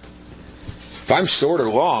happens, if I'm short or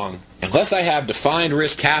long, unless I have defined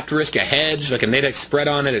risk, capped risk, a hedge, like a Nadex spread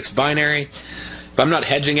on it, it's binary. If I'm not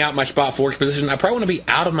hedging out my spot forex position, I probably want to be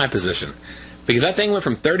out of my position. Because that thing went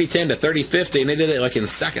from 30.10 to 30.50, and they did it like in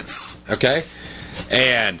seconds. Okay?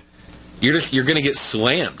 And you're going to get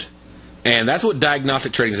slammed. And that's what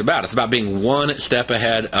diagnostic trading is about. It's about being one step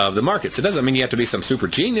ahead of the markets. It doesn't mean you have to be some super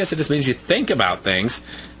genius. It just means you think about things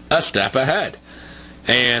a step ahead.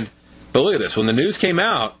 But look at this. When the news came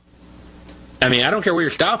out, I don't care where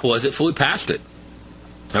your stop was, it flew past it.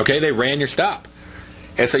 Okay, they ran your stop.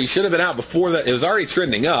 And so you should have been out before that. It was already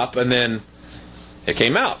trending up, and then it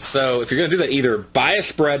came out. So if you're going to do that, either buy a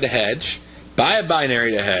spread to hedge, buy a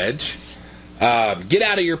binary to hedge, get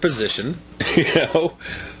out of your position.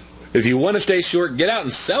 If you want to stay short, get out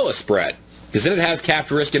and sell a spread, because then it has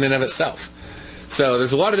capped risk in and of itself. So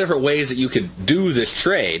there's a lot of different ways that you could do this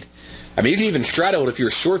trade. I mean, you can even straddle it. If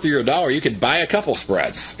you're short the euro dollar, you could buy a couple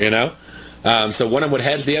spreads, you know? So one of them would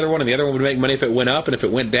hedge the other one, and the other one would make money if it went up, and if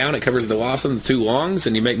it went down, it covers the loss on the two longs,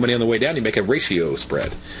 and you make money on the way down. You make a ratio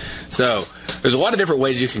spread. So there's a lot of different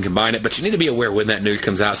ways you can combine it, but you need to be aware when that news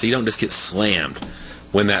comes out so you don't just get slammed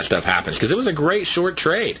when that stuff happens. Because it was a great short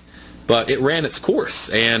trade, but it ran its course,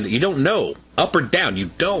 and you don't know, up or down, you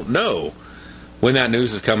don't know when that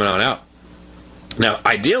news is coming on out. Now,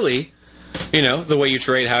 ideally, you know, the way you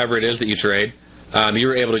trade, however it is that you trade, you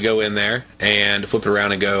were able to go in there and flip it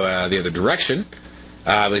around and go the other direction.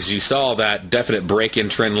 As you saw that definite break-in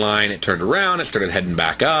trend line, it turned around, it started heading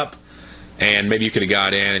back up, and maybe you could have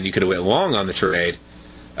got in and you could have went long on the trade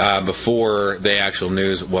before the actual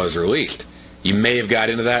news was released. You may have got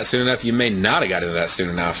into that soon enough. You may not have got into that soon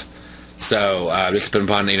enough. So just depending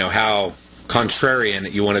upon, you know, how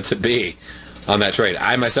contrarian you want it to be on that trade.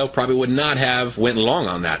 I myself probably would not have went long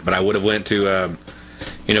on that, but I would have went to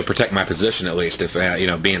you know, protect my position at least, if you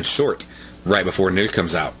know, being short right before news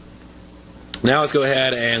comes out. Now let's go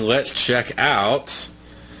ahead and let's check out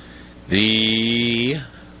the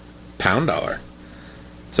pound dollar.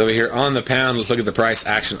 So over here on the pound, let's look at the price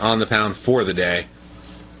action on the pound for the day.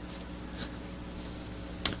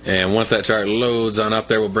 And once that chart loads on up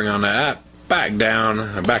there, we'll bring on that back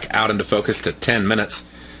down, back out into focus to 10 minutes.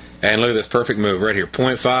 And look at this perfect move right here.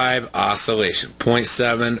 0.5 oscillation.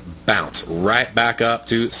 0.7 bounce. Right back up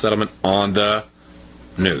to settlement on the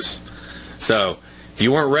news. So if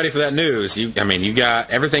you weren't ready for that news, you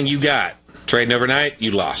got everything you got. Trading overnight,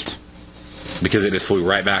 you lost. Because it just flew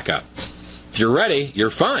right back up. If you're ready,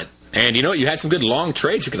 you're fine. And you know what? You had some good long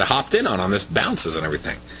trades you could have hopped in on this bounces and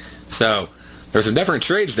everything. So there's some different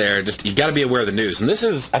trades there. Just you got to be aware of the news. And I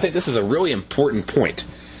think this is a really important point.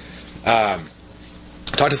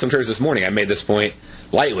 I talked to some traders this morning. I made this point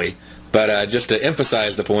lightly, but just to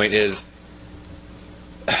emphasize the point is,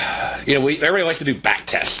 you know, everybody likes to do back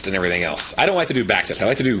tests and everything else. I don't like to do back tests. I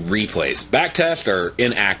like to do replays. Back tests are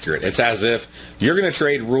inaccurate. It's as if you're going to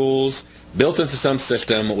trade rules built into some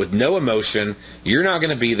system with no emotion. You're not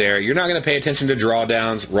going to be there. You're not going to pay attention to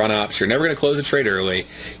drawdowns, run-ups. You're never going to close a trade early.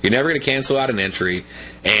 You're never going to cancel out an entry,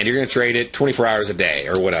 and you're going to trade it 24 hours a day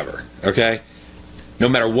or whatever. Okay? No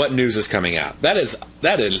matter what news is coming out.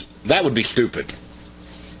 That would be stupid.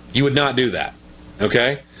 You would not do that.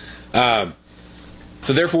 Okay?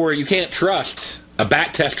 So therefore, you can't trust a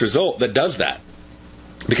backtest result that does that.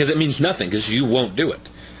 Because it means nothing, because you won't do it.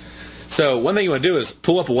 So one thing you want to do is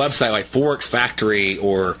pull up a website like Forex Factory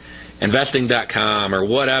or investing.com or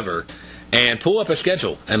whatever, and pull up a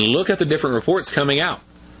schedule and look at the different reports coming out.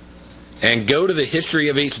 And go to the history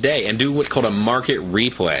of each day and do what's called a market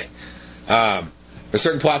replay. There's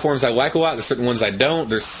certain platforms I like a lot. There's certain ones I don't.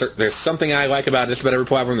 There's something I like about just about every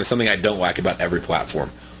platform. There's something I don't like about every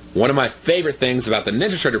platform. One of my favorite things about the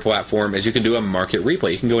NinjaTrader platform is you can do a market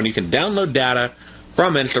replay. You can go and you can download data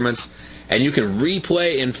from instruments, and you can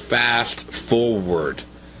replay in fast forward.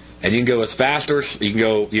 And you can go as fast or you can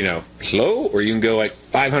go, you know, slow, or you can go like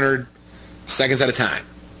 500 seconds at a time.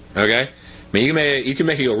 Okay? I mean, you can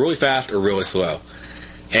make it go really fast or really slow.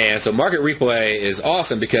 And so market replay is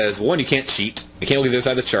awesome because, one, you can't cheat. You can't look at the other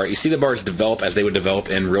side of the chart. You see the bars develop as they would develop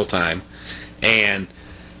in real time. And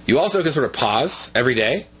you also can sort of pause every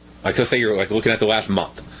day. Like, let's say you're like looking at the last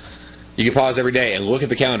month. You can pause every day and look at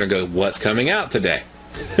the calendar and go, what's coming out today?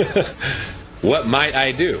 What might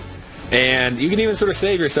I do? And you can even sort of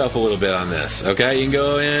save yourself a little bit on this. Okay? You can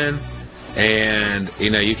go in and,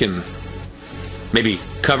 you know, you can maybe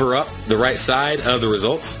cover up the right side of the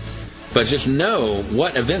results. But just know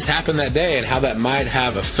what events happened that day and how that might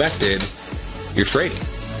have affected your trading.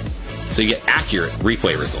 So you get accurate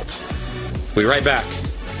replay results. We'll be right back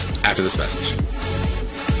after this message.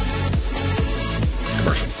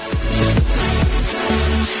 Commercial.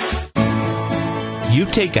 You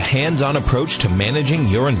take a hands-on approach to managing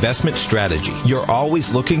your investment strategy. You're always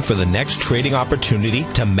looking for the next trading opportunity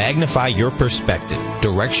to magnify your perspective.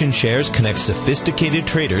 Direction Shares connects sophisticated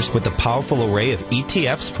traders with a powerful array of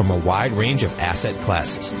ETFs from a wide range of asset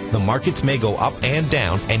classes. The markets may go up and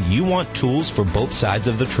down, and you want tools for both sides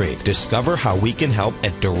of the trade. Discover how we can help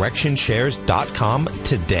at DirectionShares.com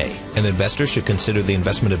today. An investor should consider the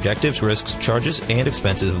investment objectives, risks, charges, and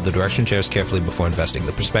expenses of the Direction Shares carefully before investing.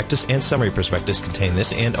 The prospectus and summary prospectus contain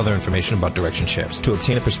this and other information about Direction Shares. To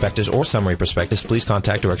obtain a prospectus or summary prospectus, please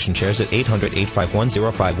contact Direction Shares at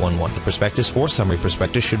 800-851-0511. The prospectus or summary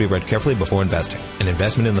prospectus should be read carefully before investing. An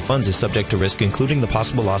investment in the funds is subject to risk, including the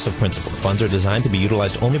possible loss of principal. The funds are designed to be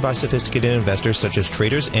utilized only by sophisticated investors such as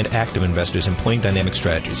traders and active investors employing dynamic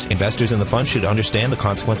strategies. Investors in the fund should understand the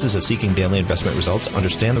consequences of seeking daily investment results,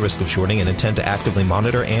 understand the risk risk of shorting and intend to actively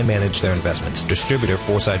monitor and manage their investments. Distributor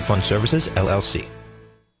Foresight Fund Services, LLC.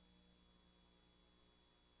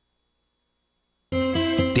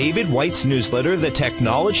 David White's newsletter, The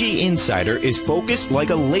Technology Insider, is focused like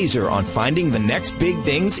a laser on finding the next big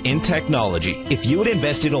things in technology. If you had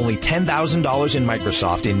invested only $10,000 in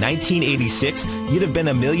Microsoft in 1986, you'd have been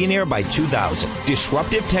a millionaire by 2000.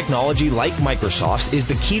 Disruptive technology like Microsoft's is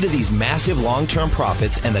the key to these massive long-term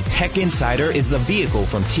profits, and the Tech Insider is the vehicle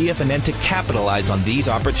from TFNN to capitalize on these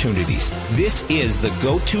opportunities. This is the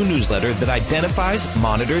go-to newsletter that identifies,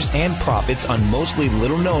 monitors, and profits on mostly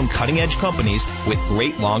little-known cutting-edge companies with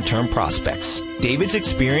great long-term prospects. David's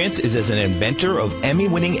experience is as an inventor of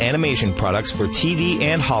Emmy-winning animation products for TV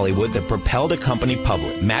and Hollywood that propelled a company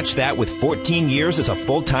public. Match that with 14 years as a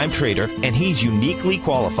full-time trader, and he's uniquely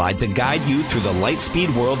qualified to guide you through the light-speed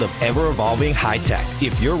world of ever-evolving high-tech.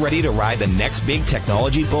 If you're ready to ride the next big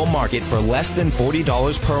technology bull market for less than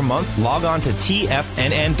 $40 per month, log on to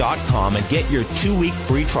TFNN.com and get your 2-week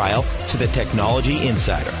free trial to the Technology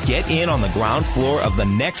Insider. Get in on the ground floor of the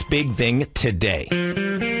next big thing today.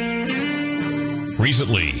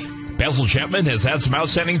 Recently, Basil Chapman has had some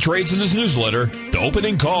outstanding trades in his newsletter, The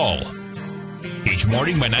Opening Call. Each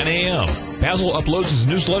morning by 9 a.m., Basil uploads his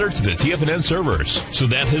newsletter to the TFNN servers so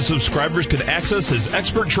that his subscribers can access his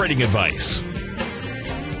expert trading advice.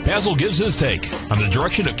 Basil gives his take on the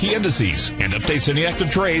direction of key indices and updates any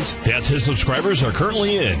active trades that his subscribers are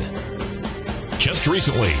currently in. Just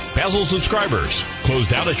recently, Basil's subscribers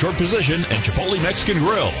closed out a short position in Chipotle Mexican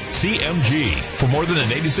Grill, CMG, for more than an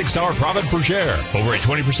 $86 profit per share, over a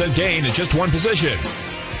 20% gain in just one position.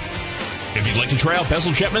 If you'd like to try out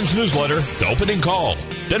Basil Chapman's newsletter, The Opening Call,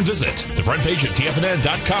 then visit the front page at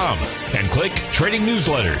TFNN.com and click Trading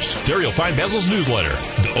Newsletters. There you'll find Basil's newsletter,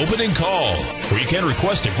 The Opening Call, where you can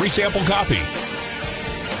request a free sample copy.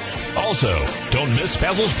 Also, don't miss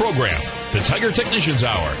Basil's program, The Tiger Technicians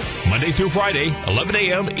Hour, Monday through Friday, 11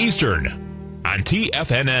 a.m. Eastern, on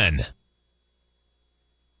TFNN.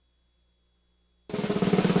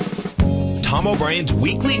 Tom O'Brien's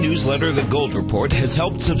weekly newsletter, The Gold Report, has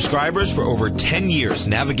helped subscribers for over 10 years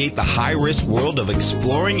navigate the high-risk world of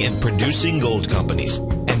exploring and producing gold companies.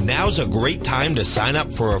 And now's a great time to sign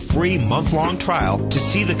up for a free month-long trial to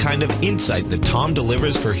see the kind of insight that Tom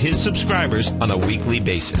delivers for his subscribers on a weekly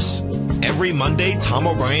basis. Every Monday, Tom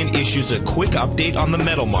O'Brien issues a quick update on the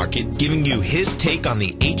metal market, giving you his take on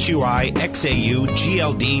the HUI, XAU,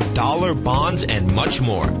 GLD, dollar, bonds, and much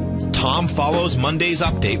more. Tom follows Monday's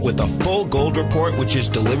update with a full gold report, which is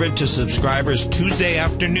delivered to subscribers Tuesday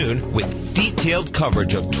afternoon with detailed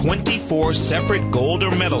coverage of 24 separate gold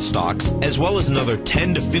or metal stocks, as well as another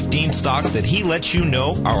 10 to 15 stocks that he lets you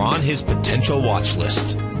know are on his potential watch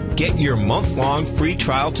list. Get your month-long free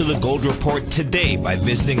trial to the Gold Report today by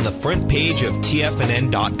visiting the front page of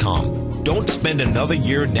TFNN.com. Don't spend another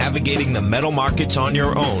year navigating the metal markets on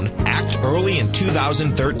your own. Act early in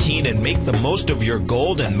 2013 and make the most of your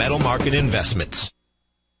gold and metal market investments.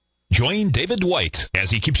 Join David White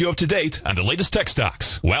as he keeps you up to date on the latest tech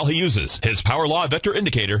stocks while he uses his Power Law Vector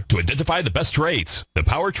Indicator to identify the best trades. The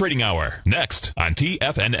Power Trading Hour, next on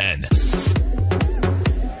TFNN.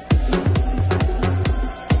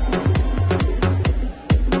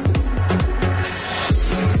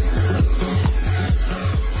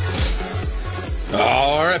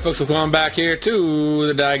 All right, folks, we're going back here to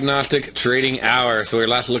the Diagnostic Trading Hour. So we're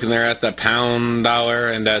last looking there at the pound dollar,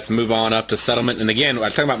 and let's move on up to settlement. And again, I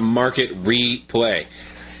was talking about market replay.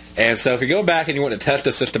 And so if you go back and you want to test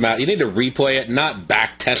the system out, you need to replay it, not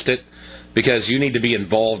back test it, because you need to be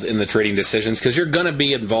involved in the trading decisions, because you're going to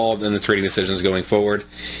be involved in the trading decisions going forward.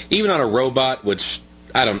 Even on a robot, which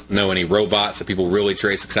I don't know any robots that people really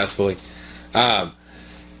trade successfully,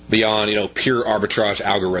 beyond, pure arbitrage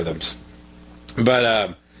algorithms.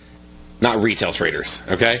 But not retail traders,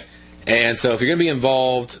 okay? And so if you're going to be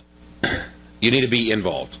involved, you need to be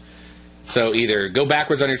involved. So either go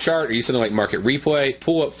backwards on your chart or use something like Market Replay,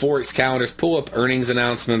 pull up Forex calendars, pull up earnings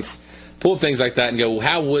announcements, pull up things like that and go,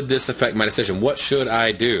 how would this affect my decision? What should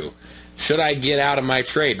I do? Should I get out of my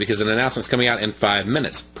trade because an announcement's coming out in 5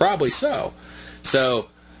 minutes? Probably so. So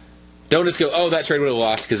don't just go, oh, that trade would have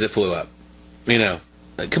lost because it flew up.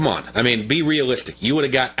 Come on. I mean, be realistic. You would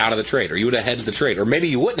have got out of the trade, or you would have hedged the trade, or maybe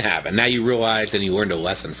you wouldn't have, and now you realized and you learned a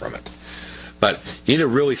lesson from it. But you need to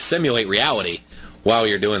really simulate reality while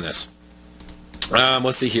you're doing this.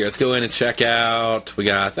 Let's see here. Let's go in and check out. We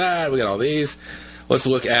got that. We got all these. Let's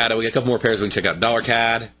look at, we got a couple more pairs we can check out. Dollar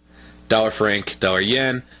CAD, dollar franc, dollar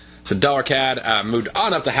yen. So dollar CAD moved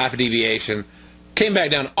on up to half a deviation, came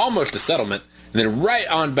back down almost to settlement, and then right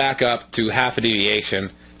on back up to half a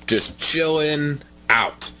deviation, just chilling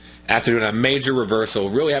out. after doing a major reversal,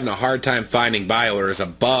 really having a hard time finding buy orders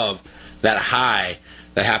above that high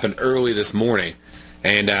that happened early this morning.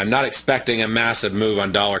 And I'm not expecting a massive move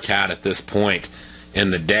on dollar CAD at this point in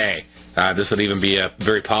the day. This would even be a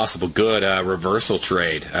very possible good reversal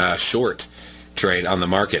trade, short trade on the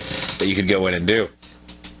market that you could go in and do.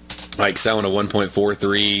 Like selling a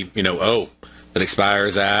 1.43, that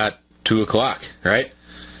expires at 2 o'clock, right?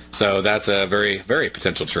 So that's a very, very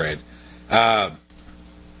potential trade to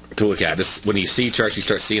look at. Just when you see charts, you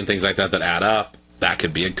start seeing things like that add up. That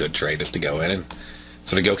could be a good trade just to go in and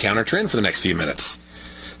sort of go counter trend for the next few minutes.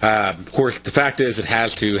 Of course, the fact is it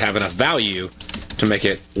has to have enough value to make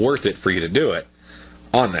it worth it for you to do it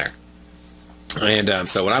on there. And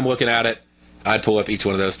so when I'm looking at it, I'd pull up each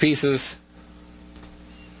one of those pieces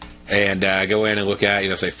and go in and look at,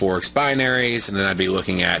 say Forex binaries, and then I'd be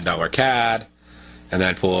looking at dollar CAD, and then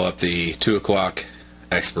I'd pull up the 2 o'clock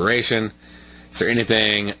expiration. Is there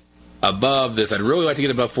anything above this? I'd really like to get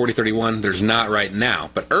above 40.31. There's not right now.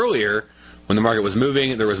 But earlier, when the market was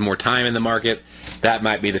moving, there was more time in the market. That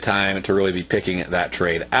might be the time to really be picking that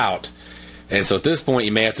trade out. And so at this point,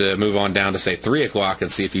 you may have to move on down to, say, 3 o'clock and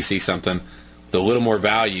see if you see something with a little more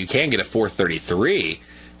value. You can get a 433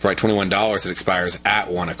 for like $21 that expires at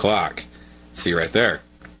 1 o'clock. See right there.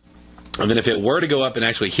 And then if it were to go up and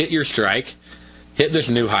actually hit your strike, hit this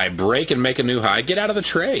new high, break and make a new high, get out of the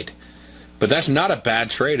trade. But that's not a bad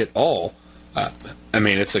trade at all.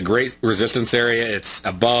 It's a great resistance area. It's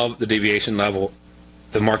above the deviation level.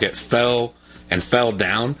 The market fell and fell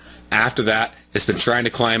down. After that, it's been trying to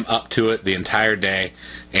climb up to it the entire day,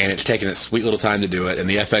 and it's taken its sweet little time to do it. And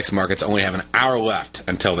the FX markets only have an hour left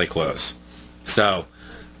until they close. So,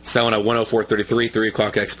 selling at 104.33, 3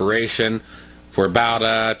 o'clock expiration for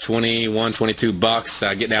about 21, 22 bucks,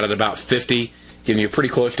 getting out at about 50, getting you pretty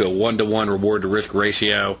close to a 1-to-1 reward to risk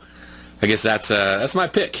ratio. I guess that's my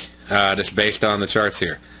pick, just based on the charts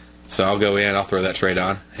here. So I'll go in, I'll throw that trade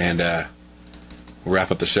on, and we'll wrap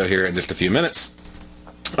up the show here in just a few minutes.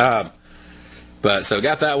 But so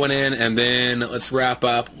got that one in, and then let's wrap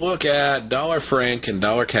up. Look at dollar franc and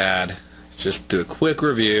dollar CAD. Just do a quick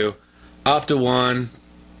review. Up to 1,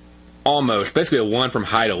 almost, basically a 1 from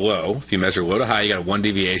high to low. If you measure low to high, you got a 1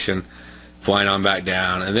 deviation, flying on back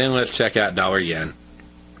down. And then let's check out dollar yen.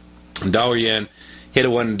 Dollar yen hit a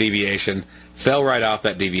 1 deviation, fell right off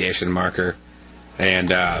that deviation marker, and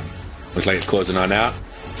looks like it's closing on out.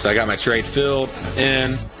 So I got my trade filled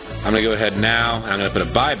in. I'm going to go ahead now, and I'm going to put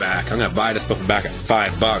a buyback. I'm going to buy this puppy back at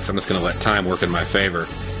 $5. I'm just going to let time work in my favor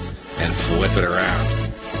and flip it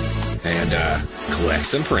around and collect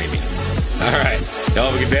some premium. All right.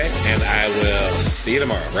 Y'all have a good day, and I will see you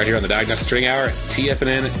tomorrow right here on the Diagnostic Trading Hour at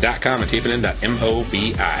TFNN.com and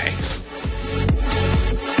TFNN.mobi.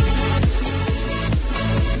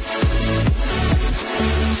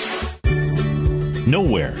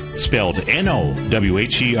 Nowhere, spelled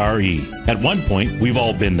N-O-W-H-E-R-E. At one point, we've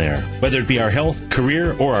all been there, whether it be our health,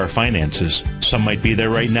 career, or our finances. Some might be there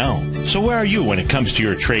right now. So where are you when it comes to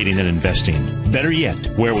your trading and investing? Better yet,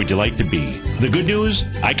 where would you like to be? The good news,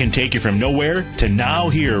 I can take you from nowhere to now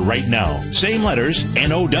here right now. Same letters,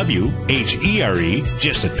 N-O-W-H-E-R-E,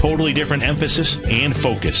 just a totally different emphasis and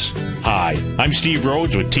focus. Hi, I'm Steve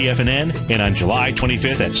Rhodes with TFNN, and on July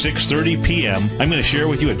 25th at 6:30 p.m., I'm going to share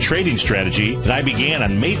with you a trading strategy that I began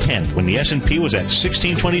on May 10th when the S&P was at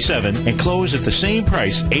 1627 and closed at the same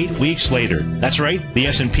price 8 weeks later. That's right, the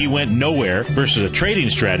S&P went nowhere versus a trading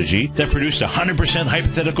strategy that produced a 100%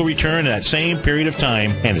 hypothetical return in that same period of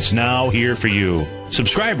time, and it's now here for you.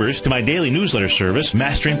 Subscribers to my daily newsletter service,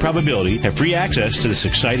 Mastering Probability, have free access to this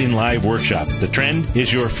exciting live workshop. The trend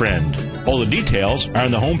is your friend. All the details are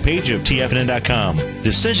on the homepage of TFNN.com.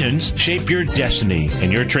 Decisions shape your destiny,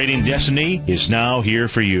 and your trading destiny is now here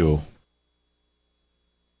for you.